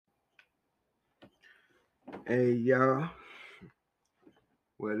Hey y'all,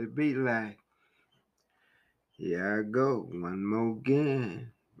 what it be like? Here I go, one more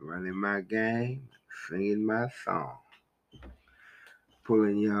again, running my game, singing my song,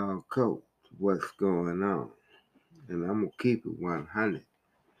 pulling y'all coat, what's going on? And I'm gonna keep it 100.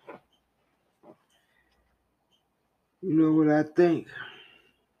 You know what I think?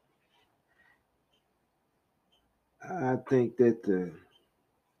 I think that the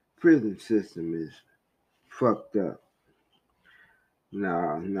prison system is fucked up.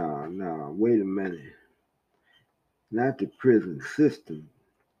 No, wait a minute. Not the prison system,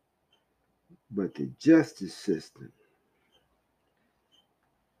 but the justice system.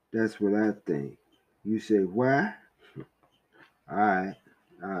 That's what I think. You say why? Alright,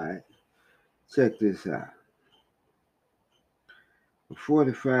 alright. Check this out. A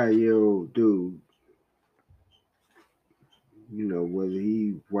 45-year-old dude, whether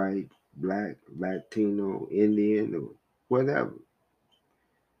he white, black, Latino, Indian, or whatever,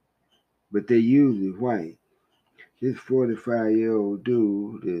 but they usually white. This 45-year-old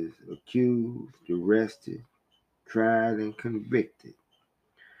dude is accused, arrested, tried, and convicted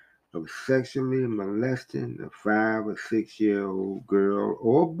of sexually molesting a 5 or 6-year-old girl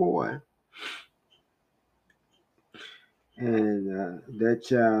or boy, and that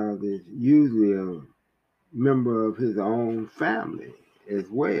child is usually a member of his own family as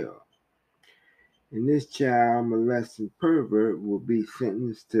well. And this child molesting pervert will be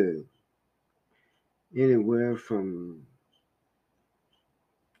sentenced to anywhere from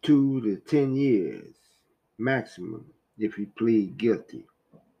 2 to 10 years maximum if he plead guilty.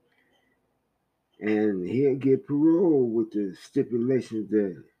 And he'll get parole with the stipulations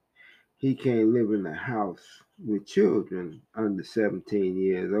that he can't live in a house with children under 17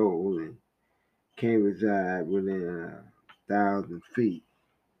 years old and can't reside within 1,000 feet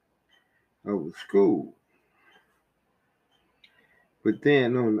of a school. But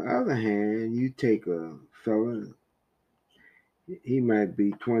then on the other hand, you take a fella, he might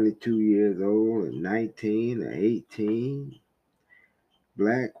be 22 years old or 19 or 18,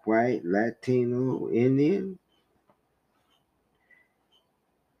 black, white, Latino, Indian,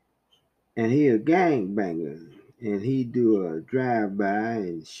 and he a gangbanger. And he do a drive-by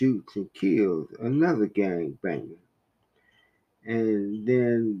and shoots and kills another gangbanger. And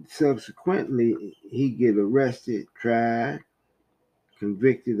then subsequently, he get arrested, tried,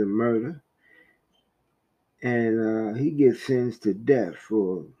 convicted of murder, and he gets sentenced to death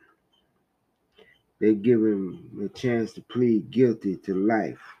for they give him a chance to plead guilty to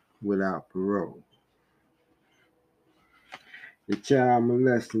life without parole. The child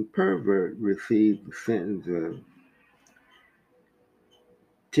molesting pervert received a sentence of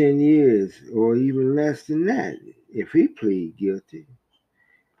 10 years or even less than that if he plead guilty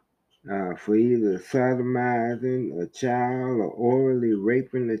for either sodomizing a child or orally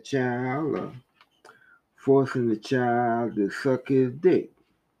raping a child or forcing the child to suck his dick.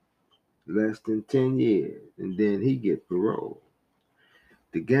 Less than 10 years, and then he get parole.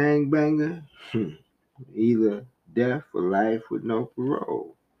 The gangbanger, either death or life with no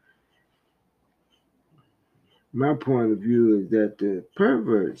parole. My point of view is that the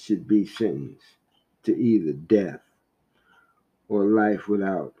pervert should be sentenced to either death or life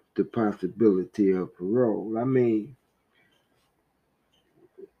without the possibility of parole. I mean,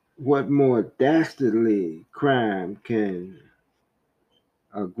 what more dastardly crime can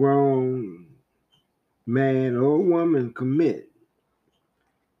a grown man or woman commit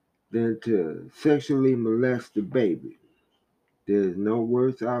than to sexually molest a baby? There's no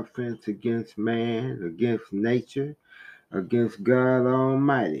worse offense against man, against nature, against God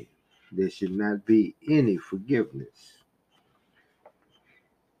Almighty. There should not be any forgiveness.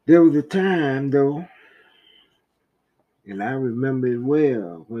 There was a time, though, and I remember it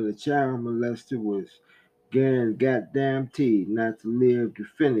well, when a child molester was guaranteed not to live to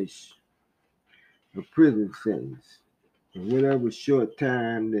finish a prison sentence. And whatever short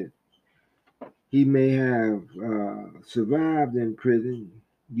time that he may have survived in prison,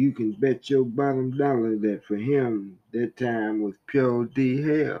 you can bet your bottom dollar that for him, that time was pure D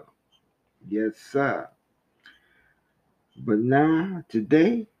hell. Yes, sir. But now,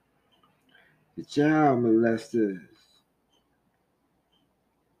 today, the child molesters,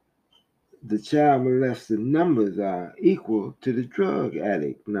 the child molester numbers are equal to the drug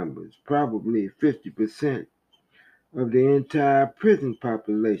addict numbers. Probably 50% of the entire prison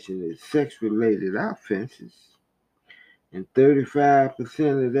population is sex-related offenses, and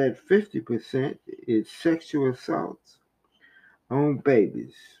 35% of that 50% is sexual assaults on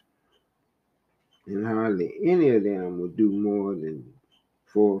babies. And hardly any of them will do more than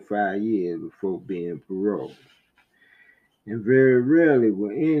 4 or 5 years before being paroled. And very rarely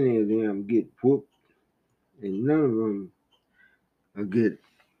will any of them get whooped, and none of them will get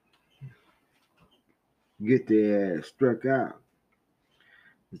their ass struck out.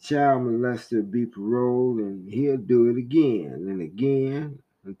 The child molester be paroled, and he'll do it again and again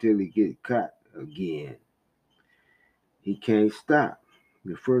until he gets caught again. He can't stop.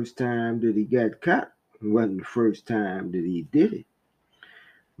 The first time that he got caught wasn't the first time that he did it.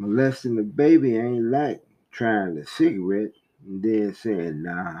 Molesting a baby ain't like trying a cigarette and then saying,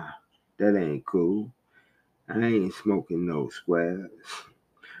 nah, that ain't cool. I ain't smoking no squares.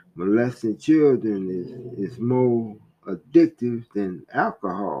 Molesting children is more addictive than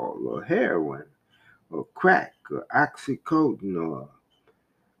alcohol or heroin or crack or oxycodone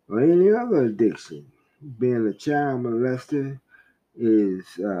or any other addiction. Being a child molester is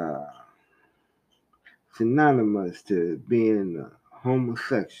synonymous to being a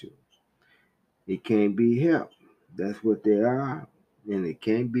homosexual. It can't be helped. That's what they are, and it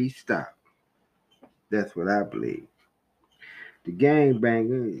can't be stopped. That's what I believe. The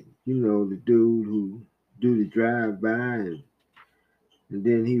gangbanger, the dude who do the drive-by and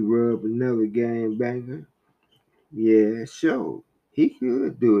then he rub another gangbanger. Yeah, sure. He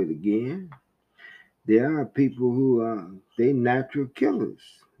could do it again. There are people who are they natural killers.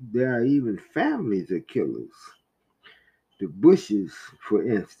 There are even families of killers. The Bushes, for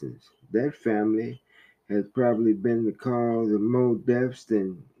instance, that family has probably been the cause of more deaths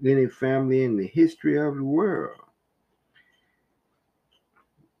than any family in the history of the world.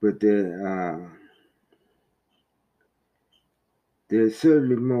 But there's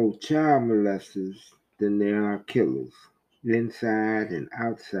certainly more child molesters than there are killers, inside and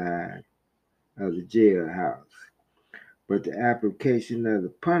outside of the jailhouse. But the application of the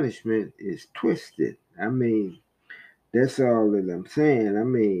punishment is twisted. I mean, that's all that I'm saying. I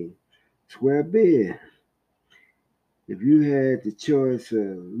mean, swear bid. If you had the choice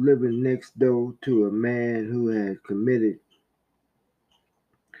of living next door to a man who had committed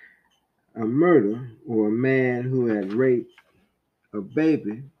a murder or a man who had raped a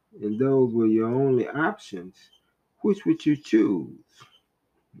baby, and those were your only options, which would you choose?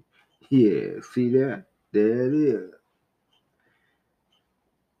 Yeah, see that? There it is.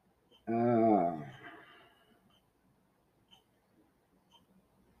 Uh,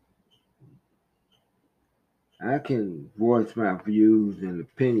 I can voice my views and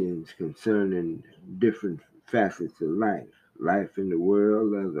opinions concerning different facets of life. Life in the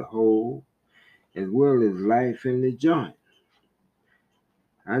world as a whole, as well as life in the joint.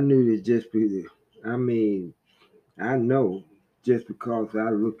 I knew that I know just because I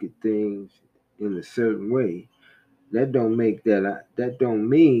look at things in a certain way, that don't mean,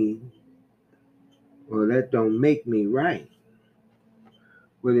 or that don't make me right.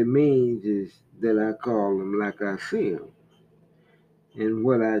 What it means is that I call them like I see them. And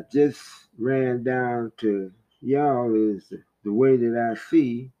what I just ran down to y'all is the way that I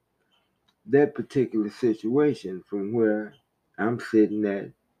see that particular situation from where I'm sitting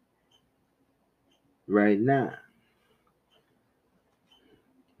at right now,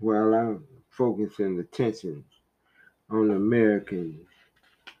 while I'm focusing attention on the American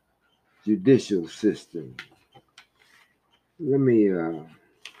judicial system. Let me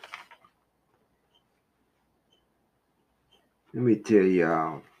tell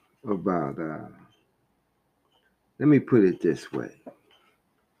y'all about. Let me put it this way.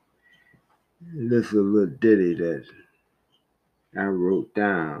 This is a little ditty that I wrote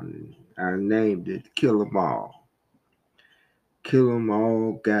down. I named it "Kill 'Em All." Kill 'em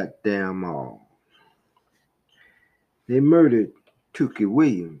all, goddamn all. They murdered Tookie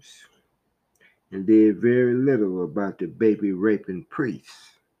Williams and did very little about the baby raping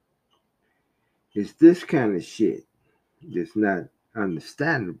priests. It's this kind of shit that's not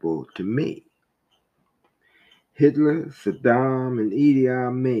understandable to me. Hitler, Saddam, and Idi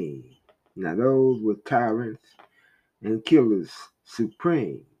Amin. Now those were tyrants and killers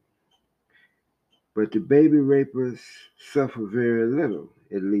supreme. But the baby rapers suffer very little,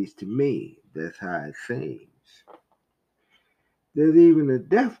 at least to me. That's how it seems. There's even a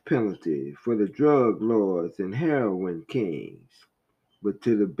death penalty for the drug lords and heroin kings. But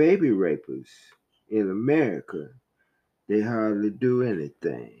to the baby rapers in America, they hardly do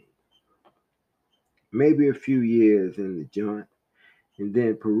anything. Maybe a few years in the joint, and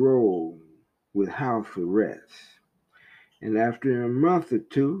then parole with house arrest. And after a month or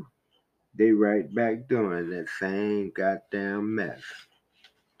two, they right back doing that same goddamn mess.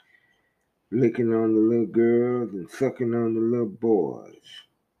 Licking on the little girls and sucking on the little boys.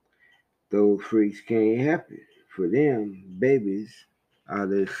 Those freaks can't help it. For them, babies are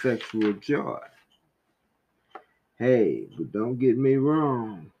their sexual joy. Hey, but don't get me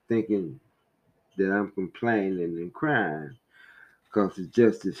wrong, thinking that I'm complaining and crying because the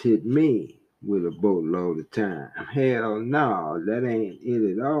justice hit me with a boatload of time. Hell no, that ain't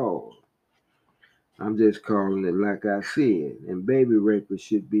it at all. I'm just calling it like I see it, and baby rapers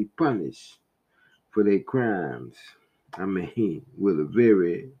should be punished for their crimes. I mean, with a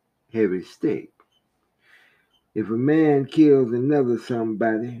very heavy stick. If a man kills another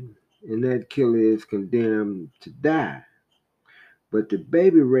somebody, and that killer is condemned to die, but the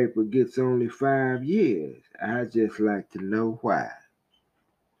baby raper gets only 5 years, I'd just like to know why.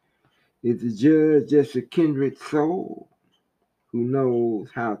 Is the judge just a kindred soul who knows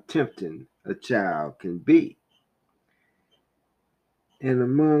how tempting a child can be? And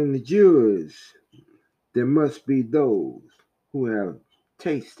among the jurors, there must be those who have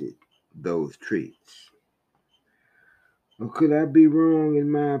tasted those treats. Or could I be wrong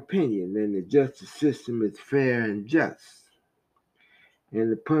in my opinion and the justice system is fair and just,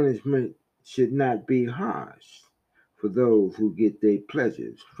 and the punishment should not be harsh for those who get their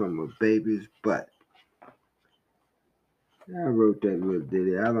pleasures from a baby's butt? I wrote that little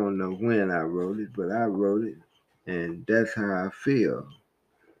ditty. I don't know when I wrote it, but I wrote it, and that's how I feel.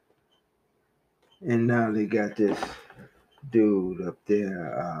 And now they got this dude up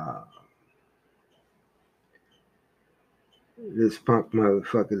there, this punk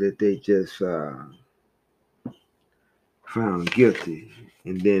motherfucker that they just found guilty,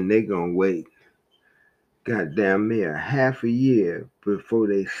 and then they gonna wait goddamn near half a year before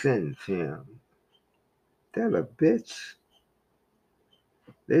they sentence him. That a bitch.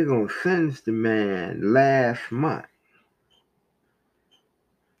 They gonna sentence the man last month.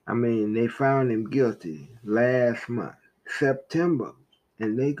 I mean, they found him guilty last month, September,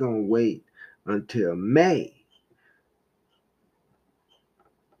 and they gonna wait until May,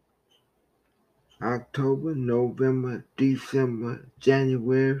 October, November, December,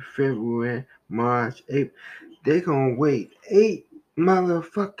 January, February, March, April. They gonna wait 8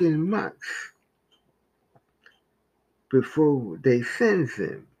 motherfucking months before they sentence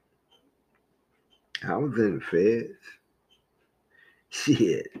him. I was in the feds.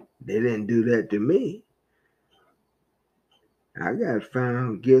 Shit, they didn't do that to me. I got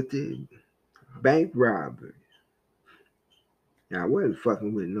found guilty bank robbery. I wasn't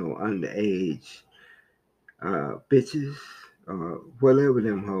fucking with no underage bitches or whatever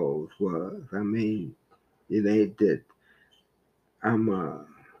them hoes was. I mean, it ain't that I'm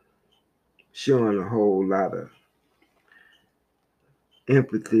showing a whole lot of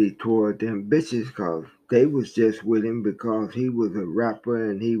empathy toward them bitches because they was just with him because he was a rapper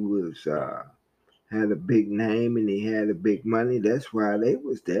and he was had a big name and he had a big money. That's why they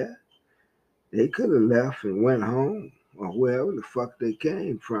was there. They could have left and went home or wherever the fuck they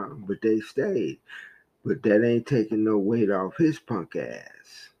came from, but they stayed. But that ain't taking no weight off his punk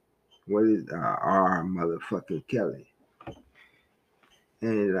ass. What is R. motherfucking Kelly?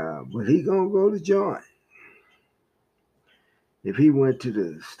 And but he gonna go to joint. If he went to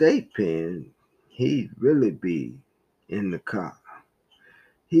the state pen, he'd really be in the car.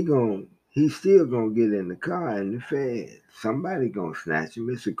 He's still gonna get in the car in the fed. Somebody gonna snatch him.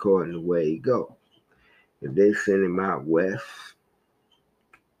 It's according to where he go. If they send him out west,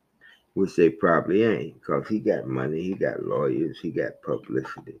 which they probably ain't, because he got money, he got lawyers, he got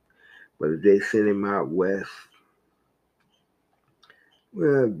publicity. But if they send him out west,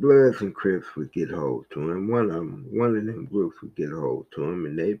 well, Bloods and Crips would get hold to him. One of them groups would get hold to him,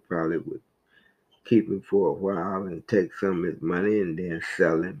 and they probably would keep him for a while and take some of his money and then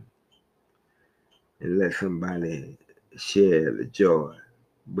sell him and let somebody share the joy.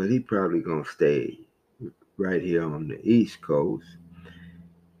 But he probably gonna stay right here on the East Coast,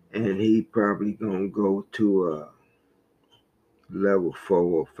 and he probably gonna go to a level 4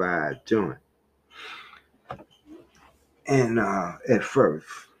 or 5 joint. And at first,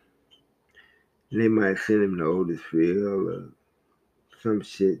 they might send him to Otisville or some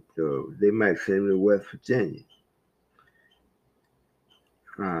shit, or they might send him to West Virginia.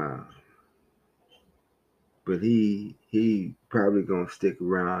 But he probably gonna stick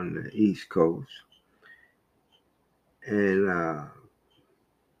around the East Coast, and I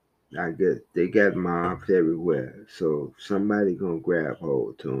guess they got mobs everywhere, so somebody gonna grab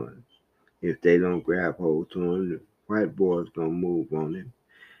hold to him. If they don't grab hold to him, the white boys gonna move on him,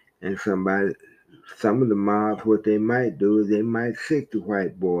 and some of the mobs, what they might do is they might sick the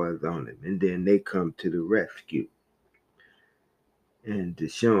white boys on him, and then they come to the rescue. And to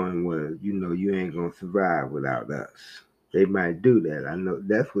show him, well, you ain't gonna survive without us. They might do that. I know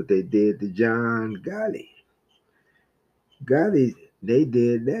that's what they did to John Gotti. Gotti They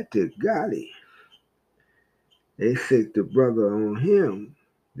did that to Gotti. They sicked the brother on him,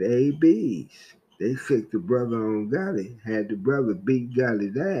 the ABs. They sicked the brother on Gotti, had the brother beat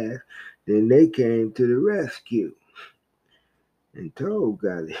Gotti's ass. Then they came to the rescue and told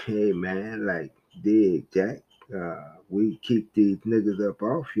Gotti, hey man, like, dig, Jack, we keep these niggas up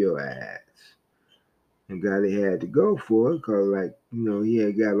off your ass. And Gotti had to go for it because, like, he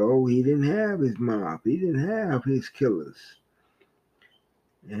had got old. He didn't have his mob. He didn't have his killers.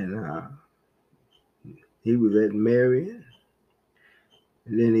 And he was at Marion.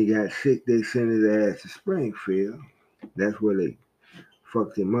 And then he got sick. They sent his ass to Springfield. That's where they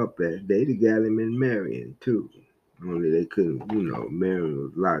fucked him up at. They'd have got him in Marion, too. Only they couldn't, Marion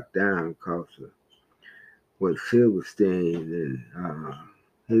was locked down because of what Silverstein and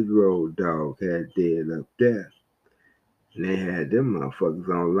his road dog had did up there. And they had them motherfuckers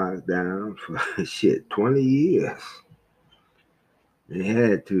on lockdown for shit, 20 years. They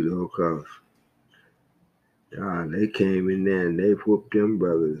had to, though, because they came in there and they whooped them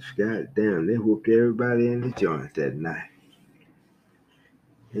brothers. God damn, they whooped everybody in the joint that night.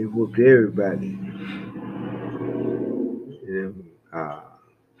 They whooped everybody. Them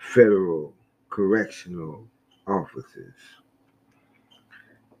federal correctional officers.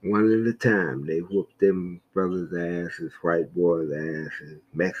 One at a time, they whooped them brothers' asses, white boys' asses,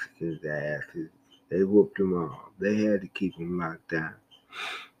 Mexicans' asses. They whooped them all. They had to keep them locked down.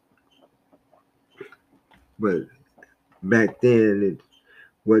 But back then, it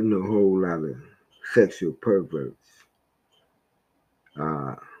wasn't a whole lot of sexual perverts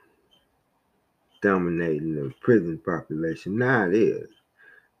dominating the prison population. Now it is.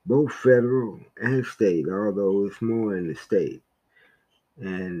 Both federal and state, although it's more in the state.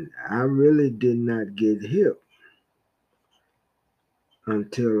 And I really did not get hip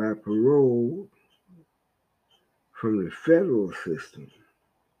until I paroled from the federal system.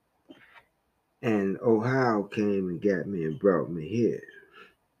 And Ohio came and got me and brought me here.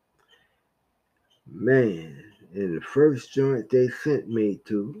 Man, and the first joint they sent me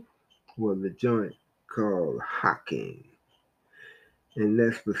to was a joint called Hocking. And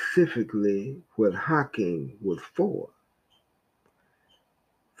that's specifically what Hocking was for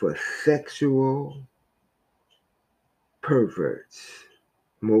sexual perverts,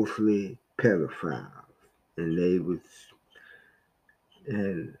 mostly pedophiles. And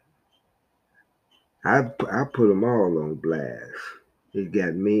I put them all on blast. It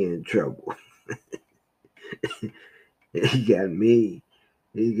got me in trouble. He got me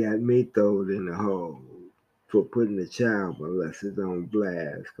thrown in the hole for putting the child molesters on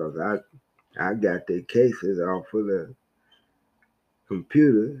blast because I got their cases off of the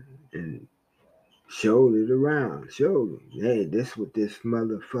computer and showed it around, showed them, hey, this what this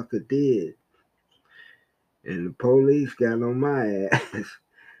motherfucker did. And the police got on my ass.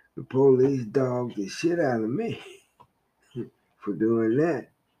 The police dogged the shit out of me for doing that.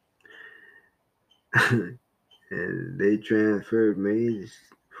 And they transferred me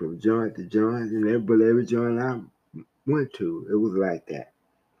from joint to joint, and every joint I went to, it was like that.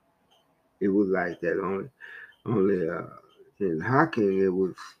 It was like that. Only in Hocking, it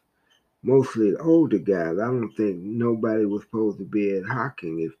was mostly older guys. I don't think nobody was supposed to be at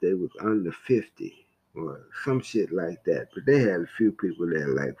Hocking if they was under 50 or some shit like that. But they had a few people there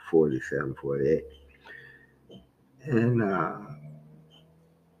like 47, 48. And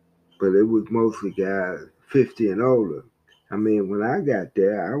but it was mostly guys 50 and older. I mean, when I got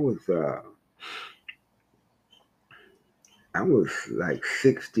there, I was like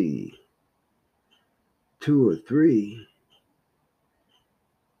 62 or 3,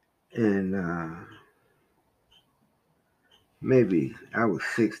 and maybe I was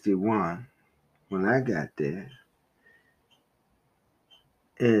 61 when I got there,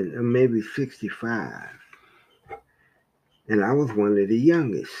 and maybe 65. And I was one of the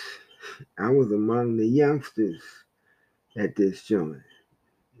youngest. I was among the youngsters at this joint.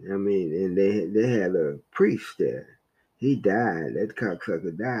 I mean, and they had a priest there. He died. That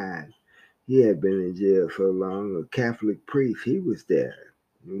cocksucker died. He had been in jail so long. A Catholic priest, he was there.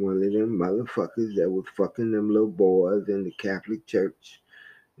 One of them motherfuckers that was fucking them little boys in the Catholic church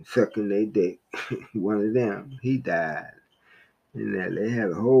and sucking their dick. One of them, he died. And they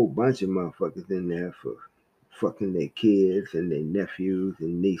had a whole bunch of motherfuckers in there for fucking their kids and their nephews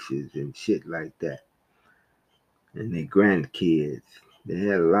and nieces and shit like that. And their grandkids. They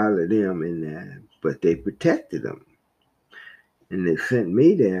had a lot of them in there, but they protected them. And they sent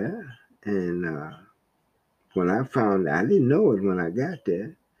me there, and when I found, I didn't know it when I got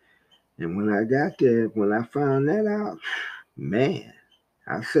there. And when I got there, when I found that out, man,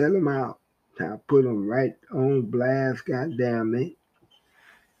 I set them out. I put them right on blast, goddamn me.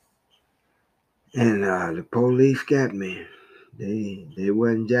 And the police got me. They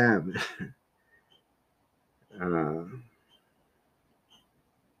wasn't jiving. uh,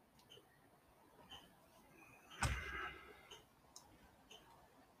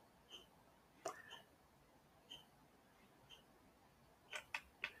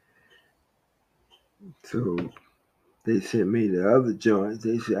 so they sent me to other joints.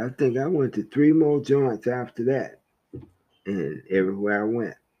 They said I think I went to 3 more joints after that. And everywhere I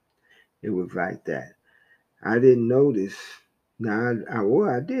went, it was like that. I didn't notice. Now,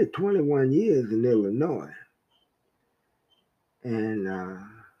 I did 21 years in Illinois. And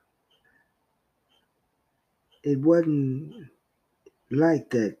it wasn't like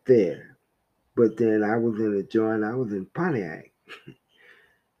that there. But then I was in a joint, I was in Pontiac.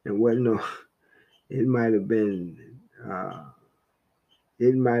 And wasn't no, it might have been, uh,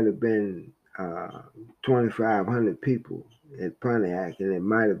 it might have been 2,500 people at Pontiac, and it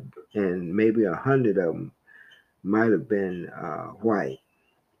might have, and maybe 100 of them might have been white.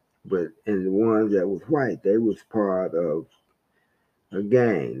 But and the ones that was white, they was part of a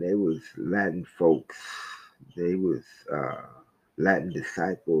gang. They was Latin folks. They was Latin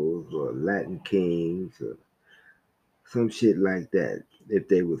disciples or Latin kings or some shit like that. If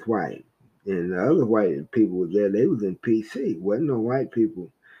they was white, and the other white people was there, they was in PC. Wasn't no white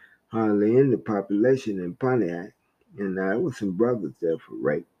people hardly in the population in Pontiac. And there was some brothers there for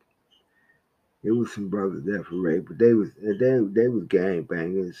rape. It was some brothers there for rape, but they was gang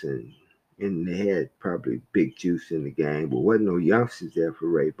bangers and they had probably big juice in the gang, but wasn't no youngsters there for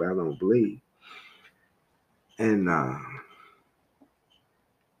rape, I don't believe. And not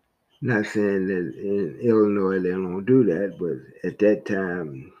saying that in Illinois they don't do that, but at that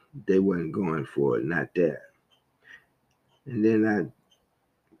time they wasn't going for it, not there. And then I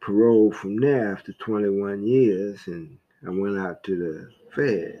paroled from there after 21 years, and I went out to the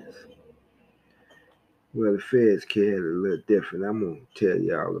feds. Well, the feds cared a little different. I'm going to tell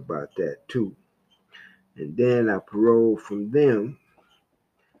y'all about that too. And then I paroled from them.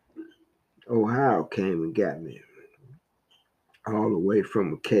 Ohio came and got me all the way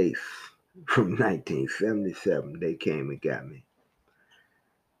from a case from 1977. They came and got me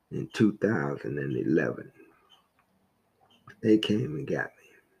in 2011. They came and got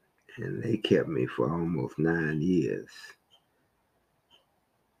me, and they kept me for almost 9 years.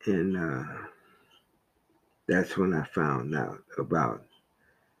 And that's when I found out about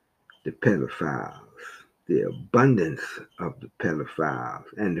the pedophiles, the abundance of the pedophiles,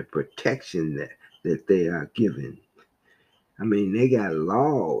 and the protection that they are given. I mean, they got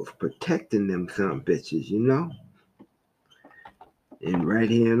laws protecting them some bitches, you know? And right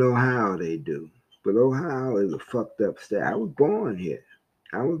here in Ohio, they do. But Ohio is a fucked up state. I was born here.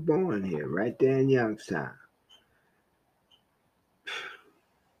 Right there in Youngstown.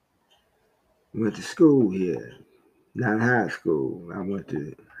 Went to school here. Not high school. I went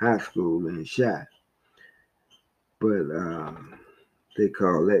to high school in Shot. But they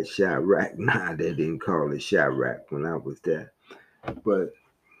call that Chirac. Nah, they didn't call it Chirac when I was there. But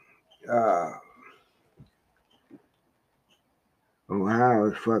Ohio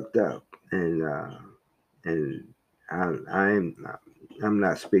is fucked up, and I'm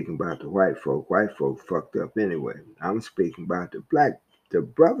not speaking about the white folk. White folk fucked up anyway. I'm speaking about the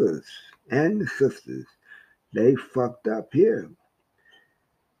brothers and the sisters. They fucked up here.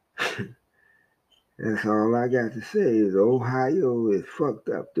 That's all I got to say is Ohio is fucked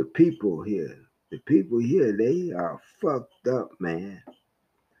up. The people here, they are fucked up, man.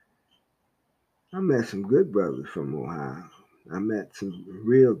 I met some good brothers from Ohio. I met some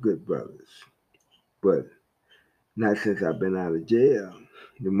real good brothers. But not since I've been out of jail.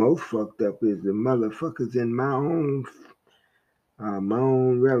 The most fucked up is the motherfuckers in my own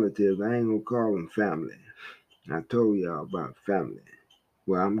relatives. I ain't gonna call them family. I told y'all about family.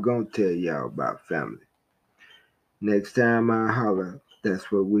 Well, I'm gonna tell y'all about family. Next time I holler,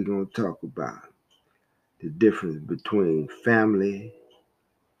 that's what we're gonna talk about. The difference between family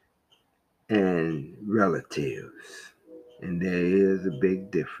and relatives. And there is a big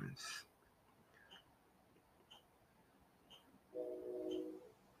difference.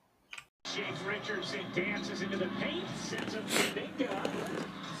 Jake Richardson dances into the paint, sends up Kuminga.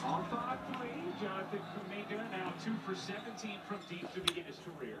 Off on three, Jonathan Kuminga now 2 for 17 from deep to begin his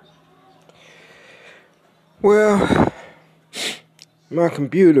career. Well, my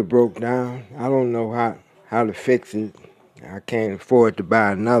computer broke down. I don't know how to fix it. I can't afford to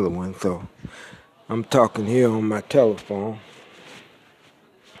buy another one, so I'm talking here on my telephone.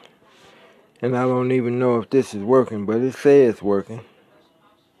 And I don't even know if this is working, but it says it's working.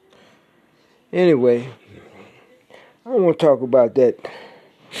 Anyway, I want to talk about that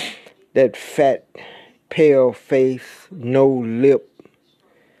that fat, pale face, no lip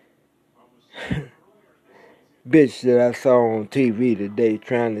bitch that I saw on TV today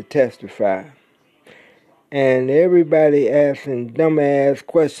trying to testify. And everybody asking dumbass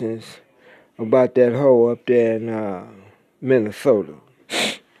questions about that hoe up there in Minnesota.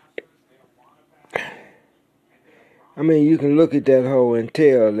 I mean, you can look at that hoe and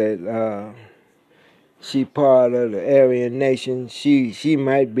tell that she part of the Aryan Nation. She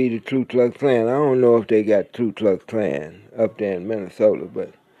might be the Ku Klux Klan. I don't know if they got Ku Klux Klan up there in Minnesota,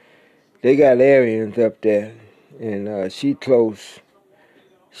 but they got Aryans up there, and she close.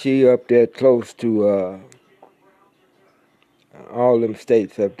 She up there close to all them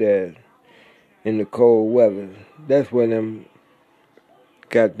states up there in the cold weather. That's where them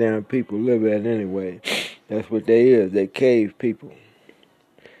goddamn people live at anyway. That's what they is. They cave people.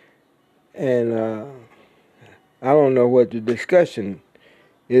 And I don't know what the discussion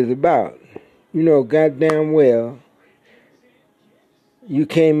is about. You know goddamn well you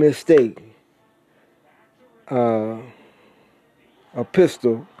can't mistake a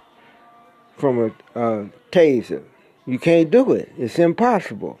pistol from a taser. You can't do it. It's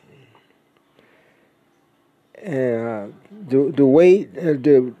impossible. And the weight,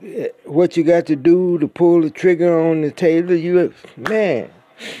 what you got to do to pull the trigger on the taser, man.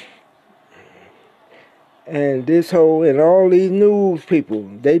 And this whole, and all these news people,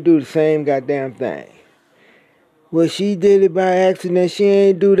 they do the same goddamn thing. Well, she did it by accident. She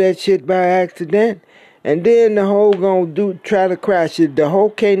ain't do that shit by accident. And then the hoe gonna try to cry. The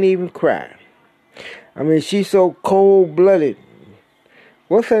hoe can't even cry. I mean, she's so cold-blooded.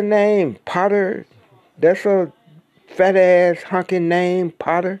 What's her name? Potter? That's a fat-ass hunking name,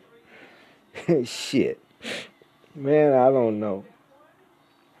 Potter? Shit. Man, I don't know.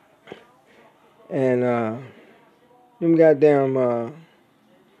 And them goddamn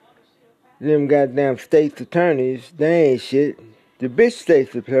state's attorneys, they ain't shit. The bitch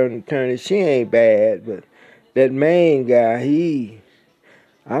state's attorney, she ain't bad, but that main guy,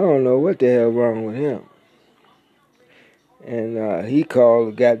 I don't know what the hell wrong with him. And he called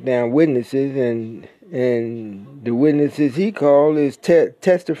the goddamn witnesses, and the witnesses he called is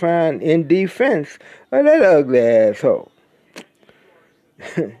testifying in defense of that ugly asshole.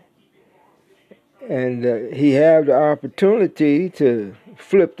 And he had the opportunity to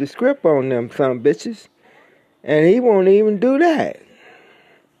flip the script on them some bitches, and he won't even do that.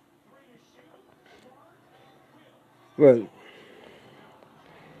 But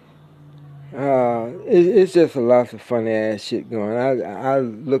it's just a lot of funny ass shit going on. I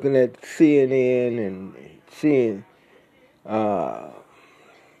looking at CNN and seeing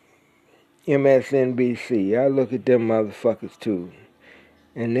MSNBC. I look at them motherfuckers too,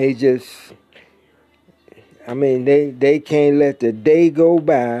 and they just, I mean, they can't let the day go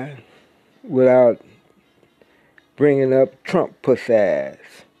by without bringing up Trump pussy ass.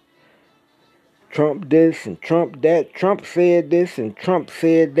 Trump this and Trump that. Trump said this and Trump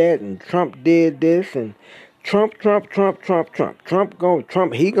said that, and Trump did this, and Trump.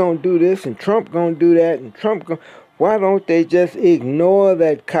 He gonna do this and Trump gonna do that, and why don't they just ignore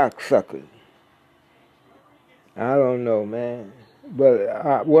that cocksucker? I don't know, man. But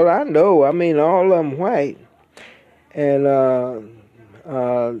I know. I mean, all of them white, and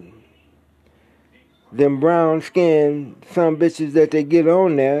them brown skinned some bitches that they get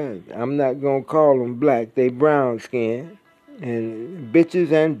on there, I'm not gonna call them black, they brown skinned, and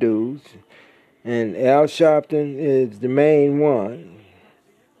bitches and dudes, and Al Sharpton is the main one.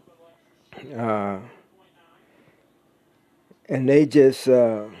 And they just,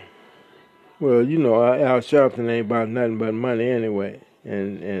 well, you know, Al Sharpton ain't about nothing but money anyway,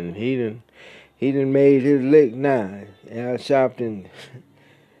 and he done made his lick now. Al Sharpton,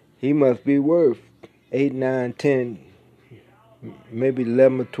 he must be worth 8, 9, 10, maybe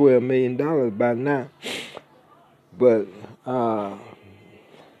 11 or 12 million dollars by now. But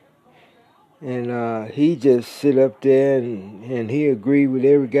he just sit up there and he agree with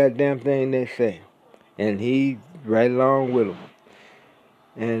every goddamn thing they say, and he right along with them.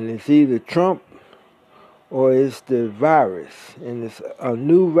 And it's either Trump or it's the virus, and it's a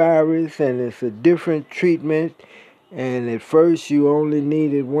new virus, and it's a different treatment. And at first you only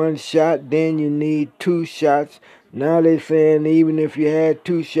needed 1 shot, then you need 2 shots. Now they're saying even if you had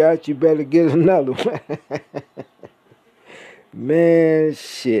 2 shots, you better get another one. Man,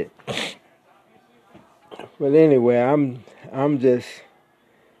 shit. But anyway, I'm just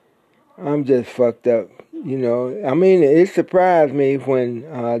fucked up. You know, I mean, it surprised me when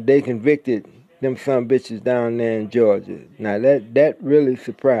they convicted them some bitches down there in Georgia. Now that really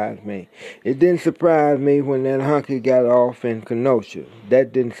surprised me. It didn't surprise me when that hunky got off in Kenosha.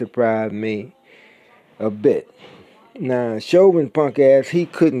 That didn't surprise me a bit. Now Chauvin punk ass, he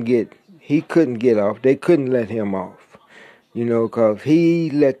couldn't get off. They couldn't let him off, you know, 'cause he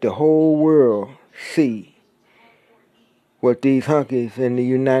let the whole world see what these hunkies in the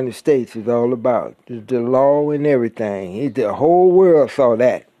United States is all about. The law and everything. The whole world saw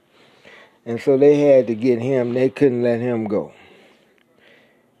that. And so they had to get him. They couldn't let him go.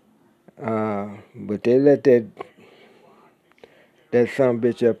 But they let that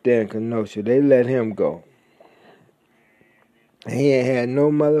sumbitch up there in Kenosha, they let him go. He ain't had no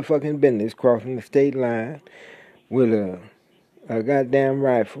motherfucking business crossing the state line with a goddamn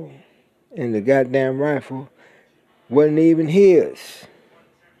rifle. And the goddamn rifle wasn't even his.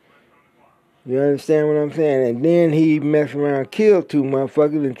 You understand what I'm saying? And then he messed around, killed 2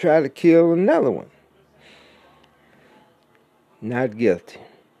 motherfuckers, and tried to kill another one. Not guilty.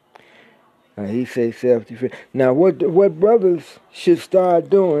 He say self-defense. Now, what brothers should start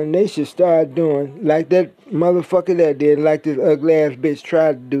doing, they should start doing, like that motherfucker that did, like this ugly-ass bitch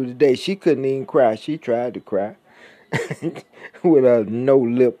tried to do today. She couldn't even cry. She tried to cry. With a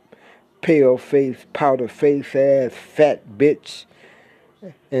no-lip, pale-face, powder-face ass, fat bitch.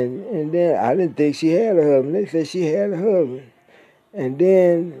 And then I didn't think she had a husband. They said she had a husband. And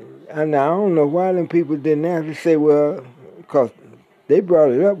then, I don't know why them people didn't answer, say, well, because they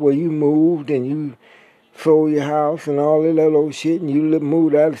brought it up where you moved and you sold your house and all that little old shit and you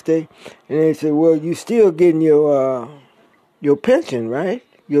moved out of state. And they said, well, you still getting your pension, right?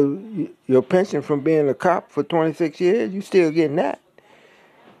 Your pension from being a cop for 26 years, you still getting that.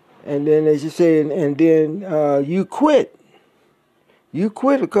 And then they just say, and then you quit. You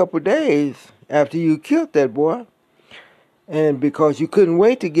quit a couple of days after you killed that boy. And because you couldn't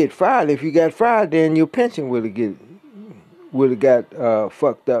wait to get fired. If you got fired, then your pension would have got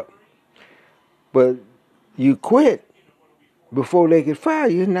fucked up. But you quit before they could fire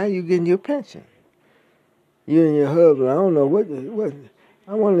you. Now you're getting your pension. You and your husband. I don't know what.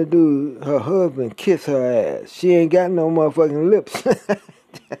 I want to do her husband kiss her ass. She ain't got no motherfucking lips.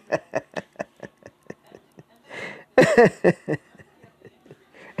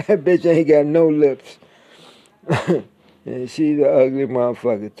 That bitch ain't got no lips. And she's an ugly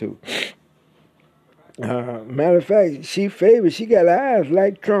motherfucker too. Matter of fact, she got eyes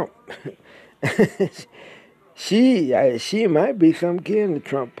like Trump. She might be some kid of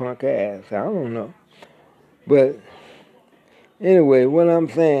Trump punk ass. I don't know. But anyway, what I'm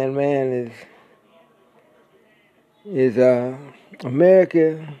saying, man, is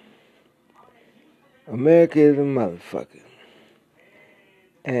America is a motherfucker.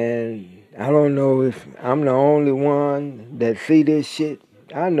 And I don't know if I'm the only one that see this shit.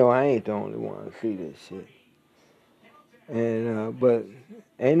 I know I ain't the only one that see this shit. And but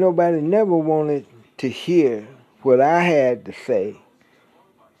ain't nobody never wanted to hear what I had to say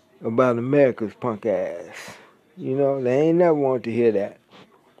about America's punk ass. You know, they ain't never wanted to hear that.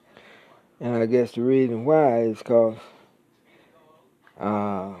 And I guess the reason why is because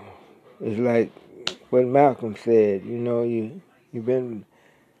it's like what Malcolm said, you know, you've been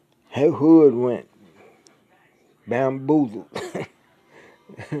hoodwinked, bamboozled.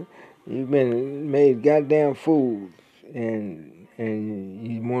 You've been made goddamn fools, and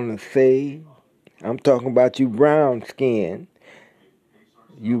you want to say, I'm talking about you brown skin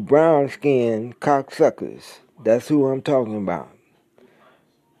cocksuckers. That's who I'm talking about.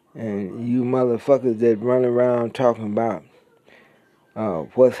 And you motherfuckers that run around talking about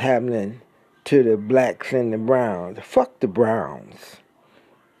what's happening to the blacks and the browns. Fuck the browns.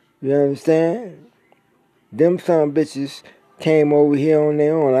 You understand? Them some bitches came over here on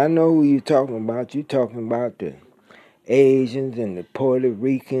their own. I know who you talking about. You talking about the Asians and the Puerto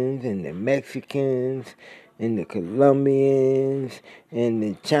Ricans and the Mexicans and the Colombians and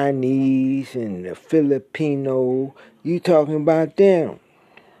the Chinese and the Filipino. You talking about them.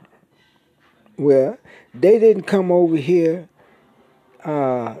 Well, they didn't come over here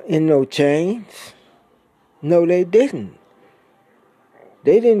in no chains. No, they didn't.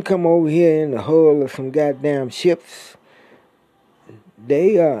 They didn't come over here in the hull of some goddamn ships.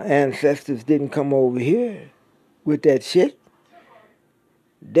 Their ancestors didn't come over here with that shit.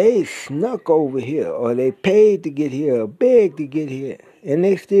 They snuck over here, or they paid to get here, or begged to get here, and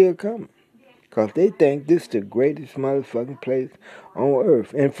they still coming. Because they think this is the greatest motherfucking place on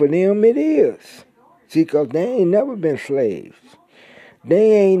earth. And for them, it is. See, because they ain't never been slaves.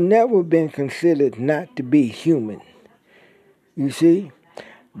 They ain't never been considered not to be human. You see?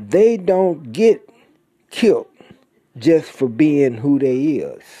 They don't get killed just for being who they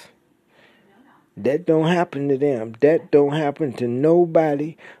is. That don't happen to them. That don't happen to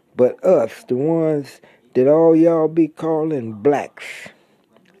nobody but us, the ones that all y'all be calling blacks.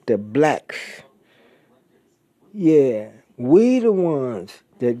 The blacks. Yeah, we the ones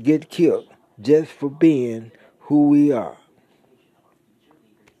that get killed just for being who we are.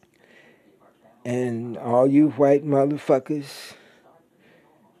 And all you white motherfuckers,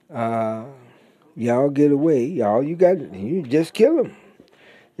 y'all get away. All you got, you just kill them.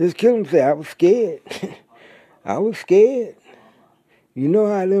 Just kill them. Say, I was scared. I was scared. You know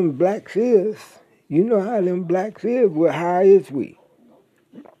how them blacks is. You know how them blacks is. Well, how is we?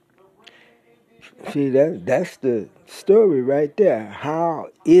 See, that's the story right there. How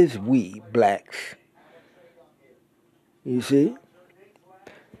is we blacks? You see?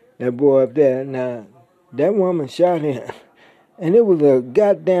 That boy up there, now, that woman shot him. And it was a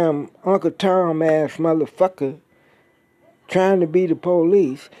goddamn Uncle Tom ass motherfucker trying to be the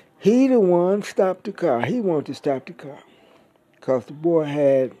police. He the one stopped the car. He wanted to stop the car. Because the boy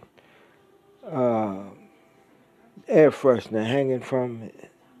had air freshener hanging from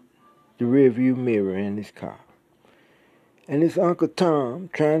the rearview mirror in his car. And this Uncle Tom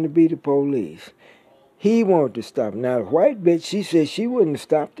trying to be the police. He wanted to stop him. Now, the white bitch, she said she wouldn't have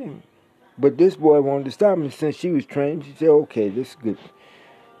stopped him. But this boy wanted to stop him. Since she was trained, she said, okay, this is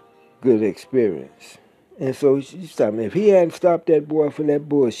good experience. And so she stopped him. If he hadn't stopped that boy for that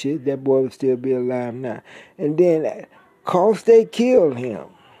bullshit, that boy would still be alive now. And then, cause they killed him,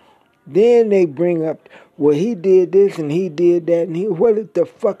 then they bring up, well, he did this and he did that. And what the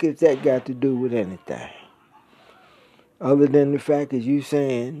fuck has that got to do with anything? Other than the fact that you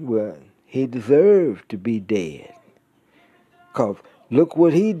saying, well, he deserved to be dead. Because look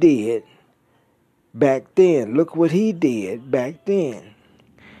what he did back then. Look what he did back then.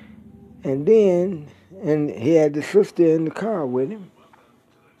 And then, and he had the sister in the car with him.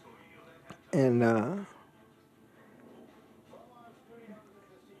 And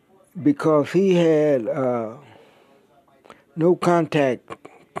because he had no contact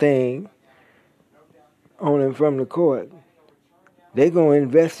thing on him from the court, they going to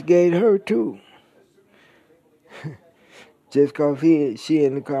investigate her too. Just because she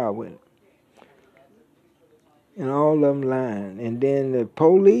in the car with him. And all of them lying. And then the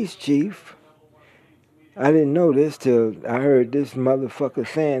police chief, I didn't know this till I heard this motherfucker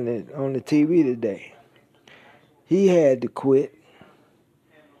saying it on the TV today. He had to quit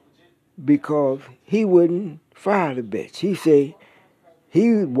because he wouldn't fire the bitch. He said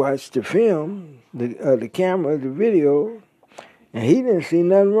he watched the film, the camera, the video, and he didn't see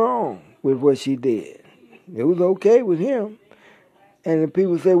nothing wrong with what she did. It was okay with him. And the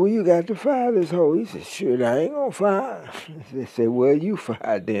people said, well, you got to fire this hoe. He said, sure, I ain't gonna fire. They said, well, you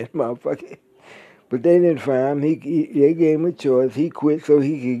fired then, motherfucker. But they didn't fire him. They gave him a choice. He quit so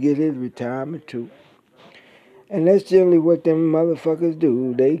he could get his retirement too. And that's generally what them motherfuckers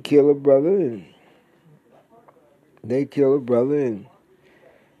do. They kill a brother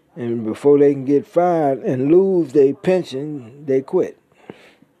and before they can get fired and lose their pension, they quit.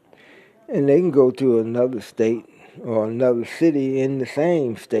 And they can go to another state or another city in the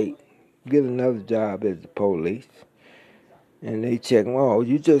same state, get another job as the police. And they check, oh,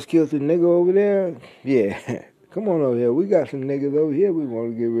 you just killed the nigga over there? Yeah, come on over here. We got some niggas over here we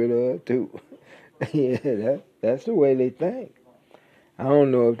want to get rid of too. Yeah, that's the way they think. I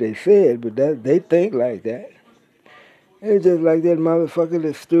don't know if they said, but they think like that. It's just like that motherfucker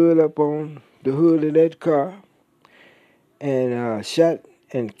that stood up on the hood of that car and shot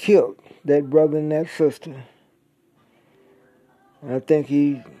and killed that brother and that sister. I think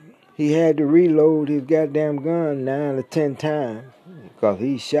he had to reload his goddamn gun 9 or 10 times because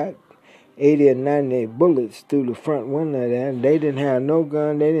he shot 80 or 90 bullets through the front window there, and they didn't have no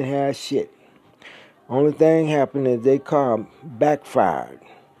gun, they didn't have shit. Only thing happened is their car backfired.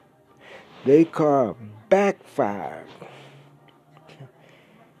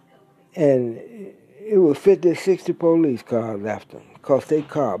 And it was 50 or 60 police cars after them because their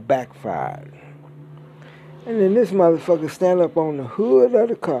car backfired. And then this motherfucker stand up on the hood of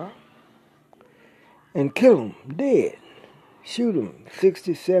the car and kill him dead. Shoot him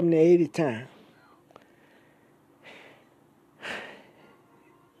 60, 70, 80 times.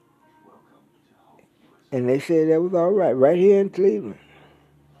 And they said that was all right here in Cleveland.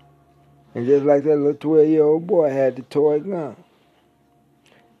 And just like that little 12-year-old boy had the toy gun.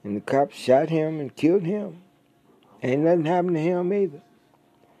 And the cops shot him and killed him. Ain't nothing happened to him either.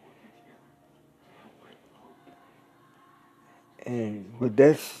 But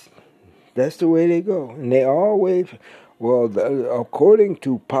that's the way they go. And they always, well, according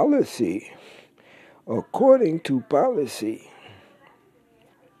to policy,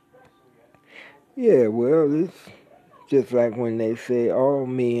 Yeah, well, it's just like when they say all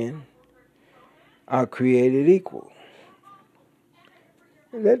men are created equal.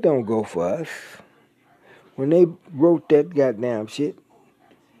 That don't go for us. When they wrote that goddamn shit,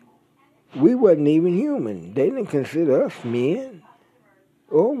 we wasn't even human. They didn't consider us men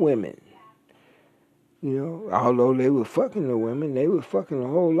or women. You know, although they were fucking the women, they was fucking a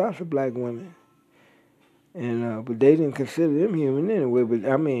whole lot of black women. And but they didn't consider them human anyway. But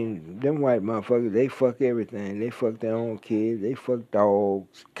I mean, them white motherfuckers, they fuck everything. They fuck their own kids. They fuck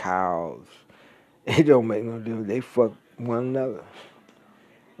dogs, cows. It don't make no difference. They fuck one another.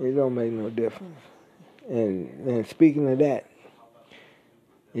 It don't make no difference. And speaking of that,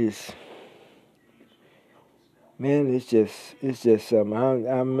 it's just something.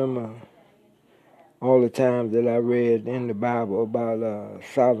 I remember all the times that I read in the Bible about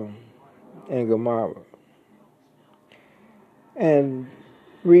Sodom and Gomorrah. And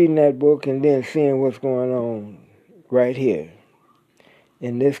reading that book and then seeing what's going on right here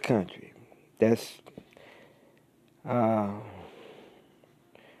in this country. That's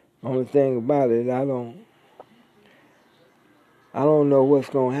only thing about it. I don't know what's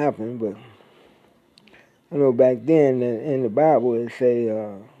gonna happen, but I know back then in the Bible it say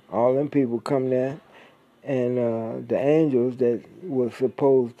all them people come there, and the angels that were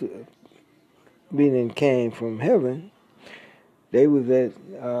supposed to be came from heaven, they was at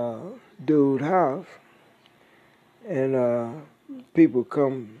dude's house, and people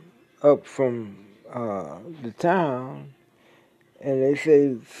come up from the town, and they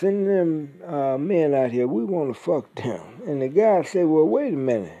say, send them men out here, we want to fuck them. And the guy said, well, wait a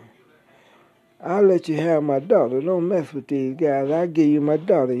minute. I'll let you have my daughter. Don't mess with these guys. I'll give you my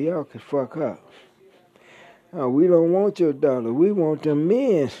daughter. Y'all can fuck her. We don't want your daughter. We want them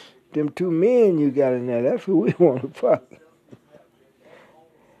men. Them two men you got in there. That's who we want to fuck.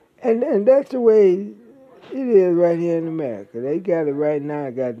 And that's the way it is right here in America. They got it right now,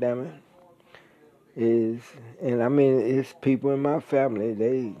 goddammit. And I mean, it's people in my family.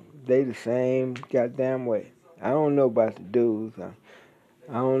 They the same goddamn way. I don't know about the dudes.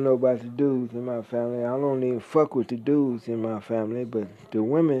 I don't know about the dudes in my family. I don't even fuck with the dudes in my family, but the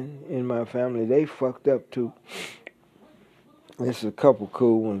women in my family, they fucked up too. There's a couple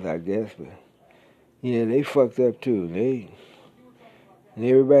cool ones, I guess, but yeah, they fucked up too. And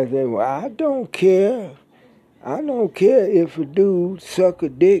everybody say, well, I don't care. I don't care if a dude suck a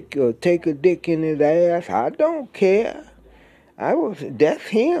dick or take a dick in his ass. I don't care. That's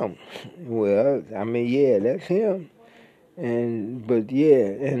him. Well, I mean, yeah, that's him. But yeah,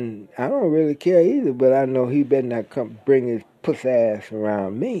 and I don't really care either, but I know he better not come bring his puss ass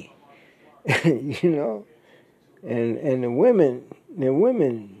around me. You know? And the women,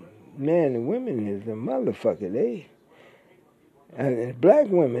 man, the women is a motherfucker. And black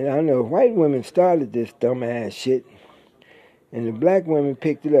women, I know white women started this dumbass shit, and the black women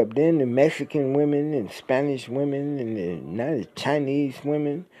picked it up. Then the Mexican women and Spanish women and now the Chinese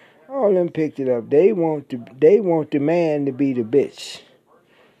women, all of them picked it up. They want the man to be the bitch.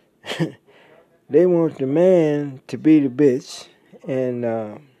 They want the man to be the bitch, and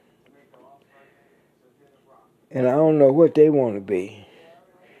I don't know what they want to be,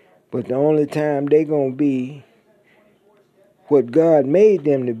 but the only time they gonna be what God made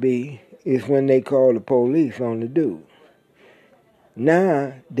them to be is when they call the police on the dude.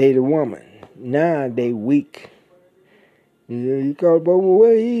 Now they the woman. Now they weak. You call the police,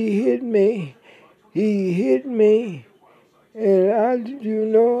 well, he hit me. He hit me. And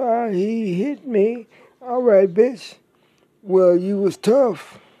he hit me. All right, bitch. Well, you was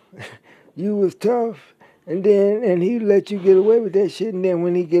tough. You was tough. And he let you get away with that shit. And then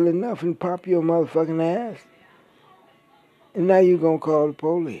when he get enough and pop your motherfucking ass. And now you gonna call the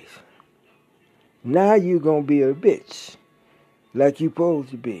police. Now you gonna be a bitch. Like you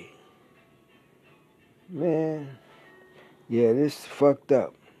supposed to be. Man. Yeah, this is fucked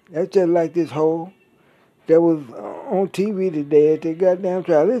up. That's just like this hoe that was on TV today at the goddamn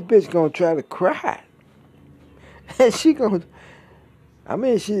trial. This bitch gonna try to cry. And she gonna... I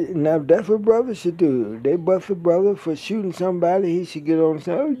mean, now that's what brothers should do. They bust a brother for shooting somebody. He should get on and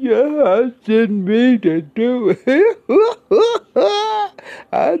say, oh, yeah, I didn't mean to do it.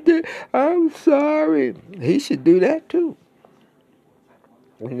 I'm sorry. He should do that too.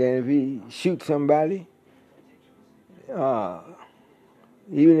 And then if he shoots somebody,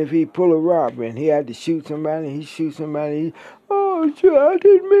 even if he pull a robbery and he had to shoot somebody, he shoots somebody, oh, sure, I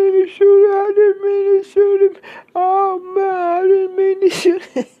didn't mean to shoot him. I didn't mean to shoot him. Oh, man, I didn't mean to shoot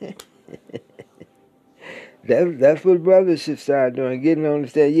him. That's what brothers should start doing, getting on the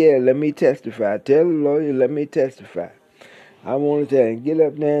stand. Yeah, let me testify. Tell the lawyer, let me testify. I want to tell him, get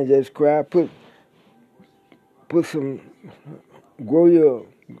up there and just cry. grow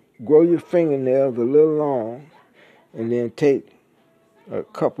your fingernails a little long, and then take a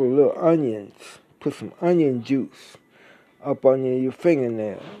couple of little onions, put some onion juice up under your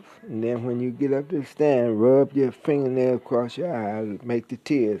fingernails. And then when you get up to the stand, rub your fingernail across your eyes, make the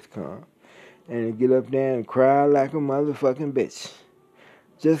tears come. And get up there and cry like a motherfucking bitch.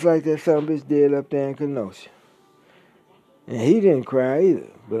 Just like that son of a bitch did up there in Kenosha. And he didn't cry either.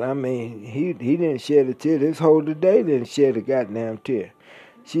 But I mean, he didn't shed a tear. This whole today didn't shed a goddamn tear.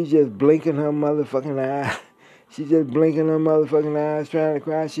 She just blinking her motherfucking eye. She just blinking her motherfucking eyes trying to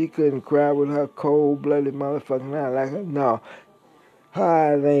cry. She couldn't cry with her cold-blooded motherfucking eye like her. No. Her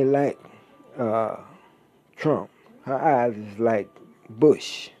eyes ain't like Trump. Her eyes is like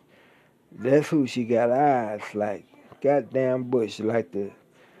Bush. That's who she got eyes like. Goddamn Bush, like the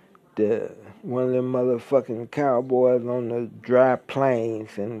one of them motherfucking cowboys on the dry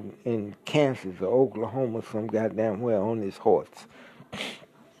plains in Kansas or Oklahoma, some goddamn well on his horse.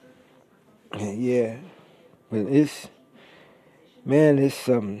 Yeah, but it's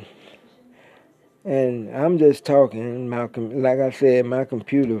something. And I'm just talking. Like I said, my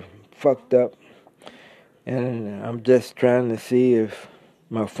computer fucked up, and I'm just trying to see if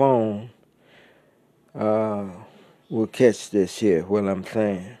my phone will catch this here, what I'm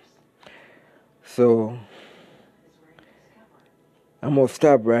saying. So I'm gonna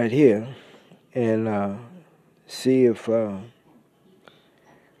stop right here and see if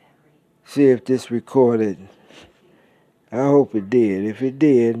this recorded. I hope it did. If it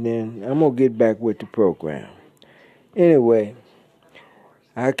did, then I'm gonna get back with the program. Anyway,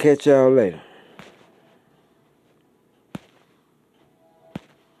 I'll catch y'all later.